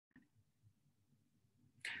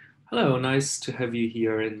Hello, nice to have you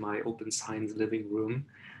here in my Open Science living room.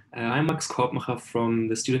 I'm Max Korbmacher from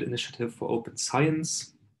the Student Initiative for Open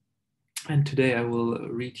Science, and today I will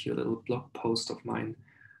read you a little blog post of mine,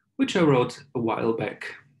 which I wrote a while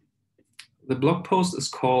back. The blog post is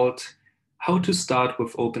called How to Start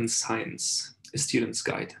with Open Science, a Student's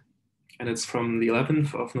Guide, and it's from the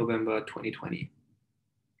 11th of November 2020.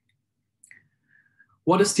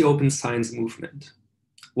 What is the Open Science movement?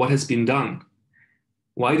 What has been done?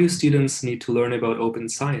 Why do students need to learn about open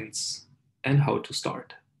science, and how to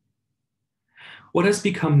start? What has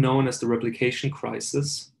become known as the replication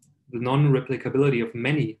crisis, the non-replicability of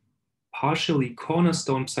many, partially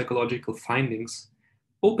cornerstone psychological findings,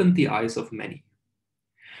 opened the eyes of many.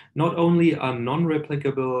 Not only are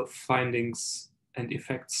non-replicable findings and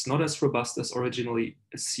effects not as robust as originally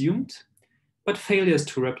assumed, but failures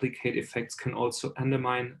to replicate effects can also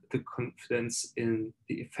undermine the confidence in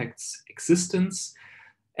the effects' existence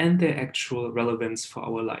and their actual relevance for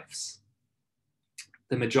our lives.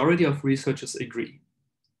 The majority of researchers agree,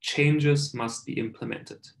 changes must be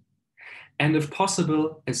implemented, and if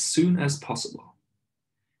possible, as soon as possible.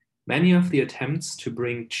 Many of the attempts to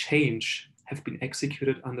bring change have been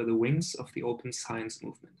executed under the wings of the open science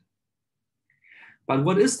movement. But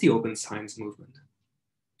what is the open science movement?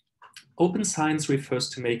 Open science refers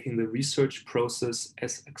to making the research process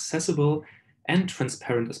as accessible and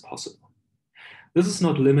transparent as possible. This is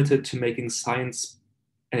not limited to making science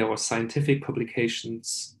or scientific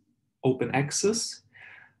publications open access,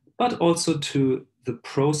 but also to the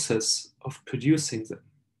process of producing them.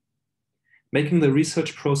 Making the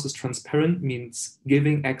research process transparent means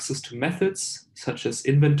giving access to methods such as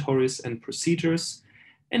inventories and procedures,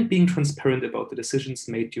 and being transparent about the decisions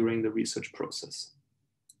made during the research process.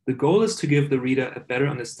 The goal is to give the reader a better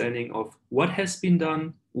understanding of what has been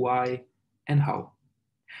done, why, and how.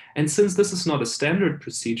 And since this is not a standard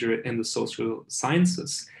procedure in the social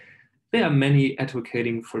sciences, there are many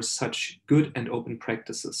advocating for such good and open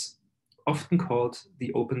practices, often called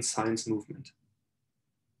the open science movement.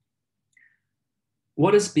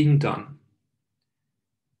 What is being done?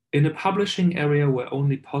 In a publishing area where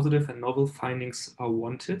only positive and novel findings are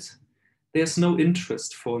wanted, there's no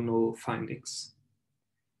interest for null findings.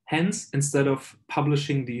 Hence, instead of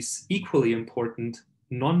publishing these equally important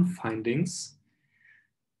non-findings,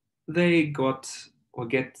 they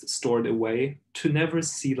get stored away to never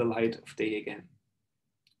see the light of day again.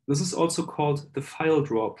 This is also called the file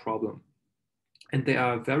drawer problem, and there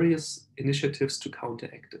are various initiatives to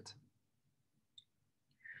counteract it.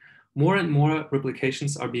 More and more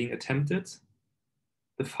replications are being attempted.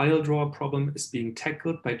 The file drawer problem is being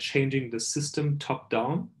tackled by changing the system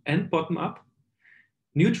top-down and bottom-up.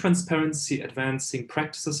 New transparency advancing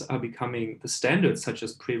practices are becoming the standard, such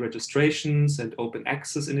as pre-registrations and open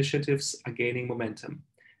access initiatives are gaining momentum.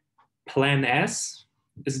 Plan S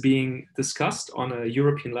is being discussed on a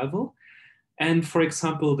European level. And for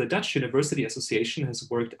example, the Dutch University Association has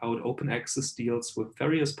worked out open access deals with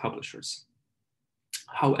various publishers.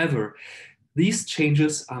 However, these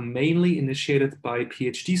changes are mainly initiated by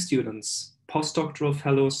PhD students, postdoctoral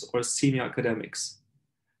fellows, or senior academics.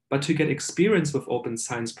 But to get experience with open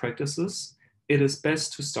science practices, it is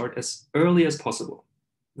best to start as early as possible.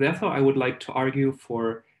 Therefore, I would like to argue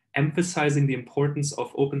for emphasizing the importance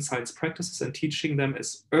of open science practices and teaching them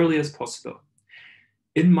as early as possible.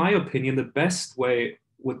 In my opinion, the best way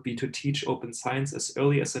would be to teach open science as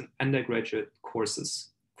early as in undergraduate courses,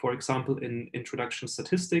 for example, in introduction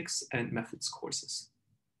statistics and methods courses.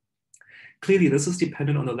 Clearly, this is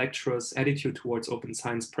dependent on the lecturer's attitude towards open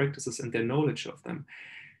science practices and their knowledge of them.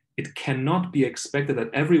 It cannot be expected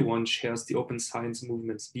that everyone shares the open science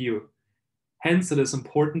movement's view. Hence, it is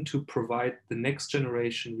important to provide the next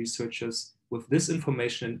generation researchers with this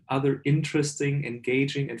information in other interesting,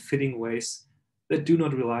 engaging, and fitting ways that do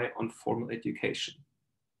not rely on formal education.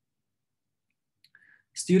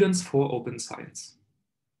 Students for Open Science.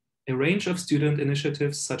 A range of student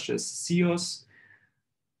initiatives such as SIOS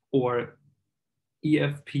or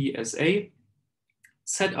EFPSA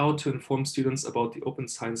set out to inform students about the open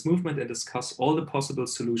science movement and discuss all the possible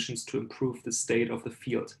solutions to improve the state of the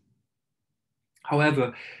field.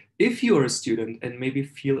 However, if you are a student and maybe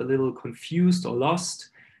feel a little confused or lost,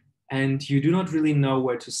 and you do not really know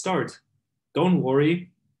where to start, don't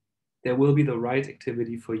worry, there will be the right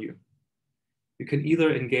activity for you. You can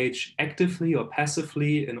either engage actively or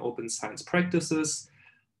passively in open science practices,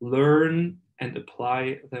 learn and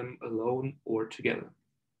apply them alone or together.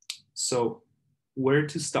 So, where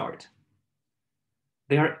to start?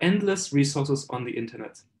 There are endless resources on the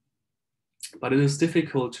internet, but it is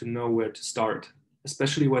difficult to know where to start,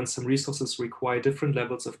 especially when some resources require different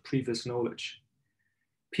levels of previous knowledge.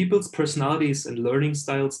 People's personalities and learning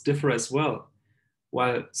styles differ as well.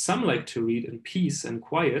 While some like to read in peace and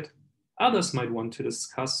quiet, others might want to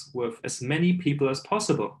discuss with as many people as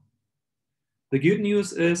possible. The good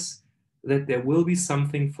news is that there will be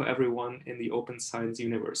something for everyone in the open science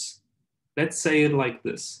universe. Let's say it like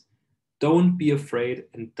this: don't be afraid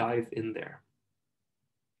and dive in there.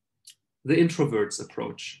 The introverts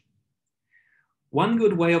approach. One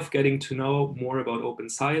good way of getting to know more about open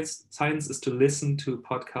science is to listen to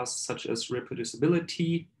podcasts such as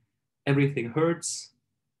Reproducibility, Everything Hurts,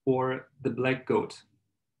 or The Black Goat.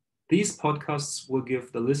 These podcasts will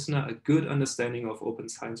give the listener a good understanding of open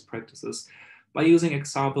science practices by using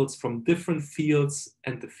examples from different fields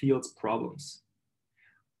and the field's problems.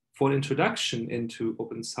 For an introduction into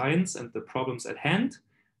open science and the problems at hand,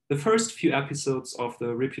 the first few episodes of the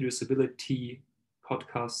Reproducibility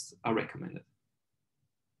podcast are recommended.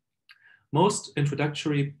 Most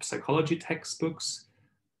introductory psychology textbooks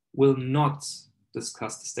will not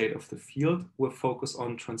discuss the state of the field with focus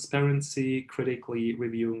on transparency, critically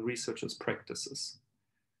reviewing researchers' practices.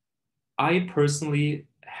 I personally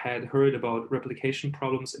had heard about replication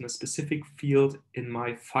problems in a specific field in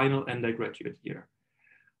my final undergraduate year.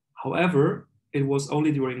 However, it was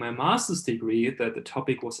only during my master's degree that the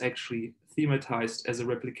topic was actually thematized as a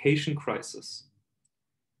replication crisis.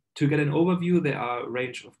 To get an overview, there are a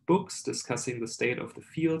range of books discussing the state of the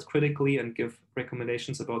field critically and give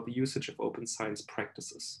recommendations about the usage of open science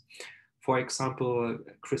practices. For example,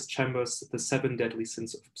 Chris Chambers' The 7 Deadly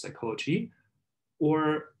Sins of Psychology,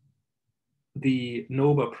 or the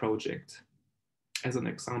NOVA project as an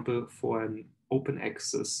example for an open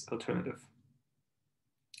access alternative.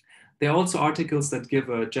 There are also articles that give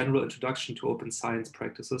a general introduction to open science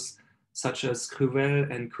practices, such as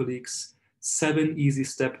Cruvel and colleagues' 7 Easy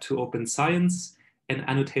Steps to Open Science, an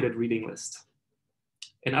annotated reading list.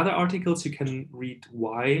 In other articles, you can read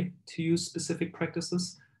why to use specific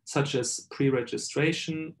practices, such as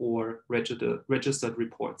pre-registration or registered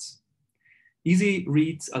reports. Easy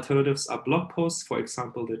read alternatives are blog posts, for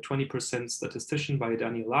example, the 20% Statistician by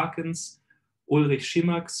Daniel Larkins, Ulrich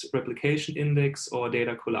Schimak's Replication Index, or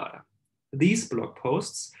Data Colada. These blog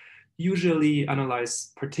posts usually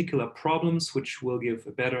analyze particular problems, which will give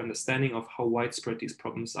a better understanding of how widespread these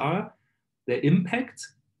problems are, their impact,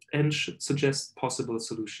 and should suggest possible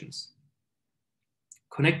solutions.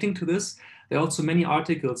 Connecting to this, there are also many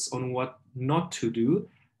articles on what not to do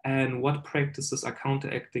and what practices are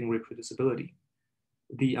counteracting reproducibility.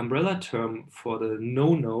 The umbrella term for the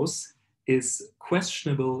no-nos is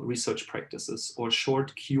questionable research practices, or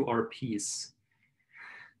short QRPs.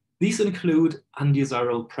 These include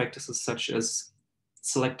undesirable practices such as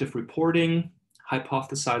selective reporting,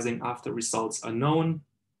 hypothesizing after results are known,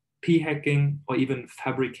 p-hacking, or even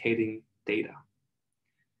fabricating data.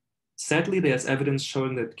 Sadly, there's evidence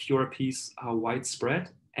showing that QRPs are widespread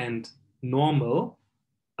and normal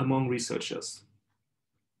among researchers.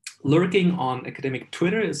 Lurking on academic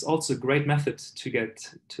Twitter is also a great method to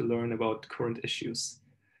get to learn about current issues.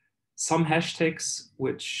 Some hashtags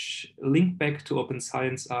which link back to open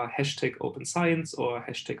science are hashtag open science or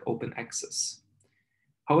hashtag open access.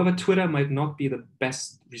 However, Twitter might not be the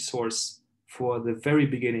best resource for the very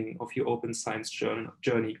beginning of your open science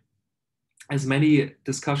journey, as many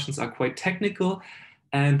discussions are quite technical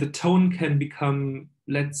and the tone can become,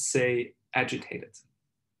 let's say, agitated.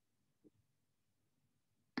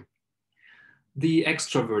 The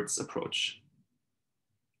extroverts approach.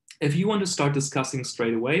 If you want to start discussing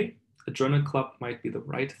straight away, a journal club might be the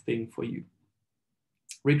right thing for you.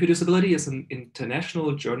 Reproducibility is an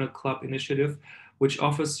international journal club initiative which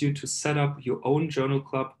offers you to set up your own journal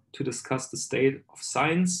club to discuss the state of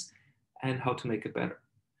science and how to make it better,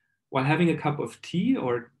 while having a cup of tea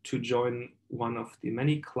or to join one of the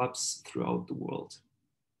many clubs throughout the world.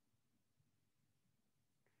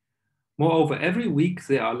 Moreover, every week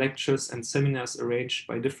there are lectures and seminars arranged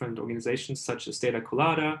by different organizations such as Data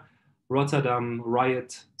Colada, Rotterdam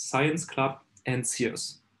Riot Science Club, and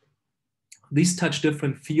SIOS. These touch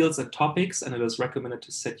different fields and topics, and it is recommended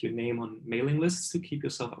to set your name on mailing lists to keep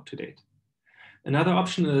yourself up to date. Another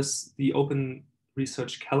option is the Open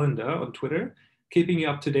Research Calendar on Twitter, keeping you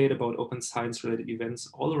up to date about open science-related events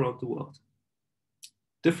all around the world.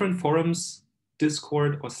 Different forums,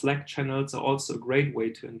 Discord, or Slack channels are also a great way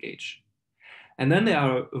to engage. And then there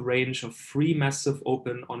are a range of free massive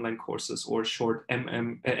open online courses, or short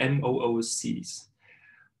MOOCs,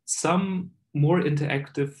 some more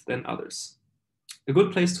interactive than others. A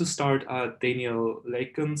good place to start are Daniel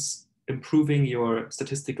Laken's Improving Your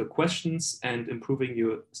Statistical Questions and Improving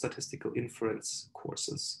Your Statistical Inference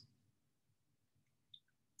courses.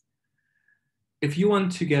 If you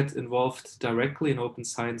want to get involved directly in open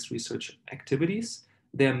science research activities,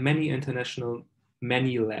 there are many international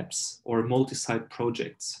many labs or multi-site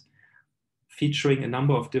projects featuring a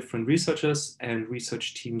number of different researchers and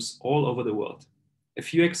research teams all over the world. A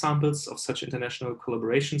few examples of such international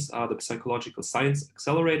collaborations are the Psychological Science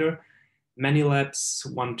Accelerator, Many Labs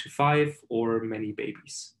 1 to 5, or Many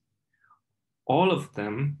Babies. All of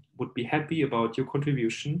them would be happy about your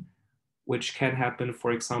contribution, which can happen,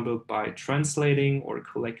 for example, by translating or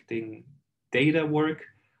collecting data work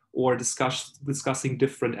or discussing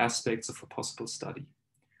different aspects of a possible study.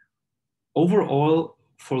 Overall,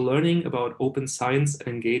 for learning about open science and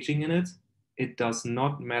engaging in it, it does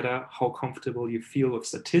not matter how comfortable you feel with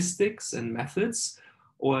statistics and methods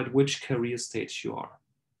or at which career stage you are.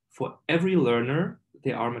 For every learner,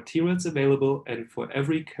 there are materials available, and for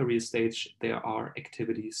every career stage, there are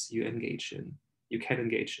activities you can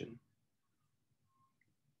engage in.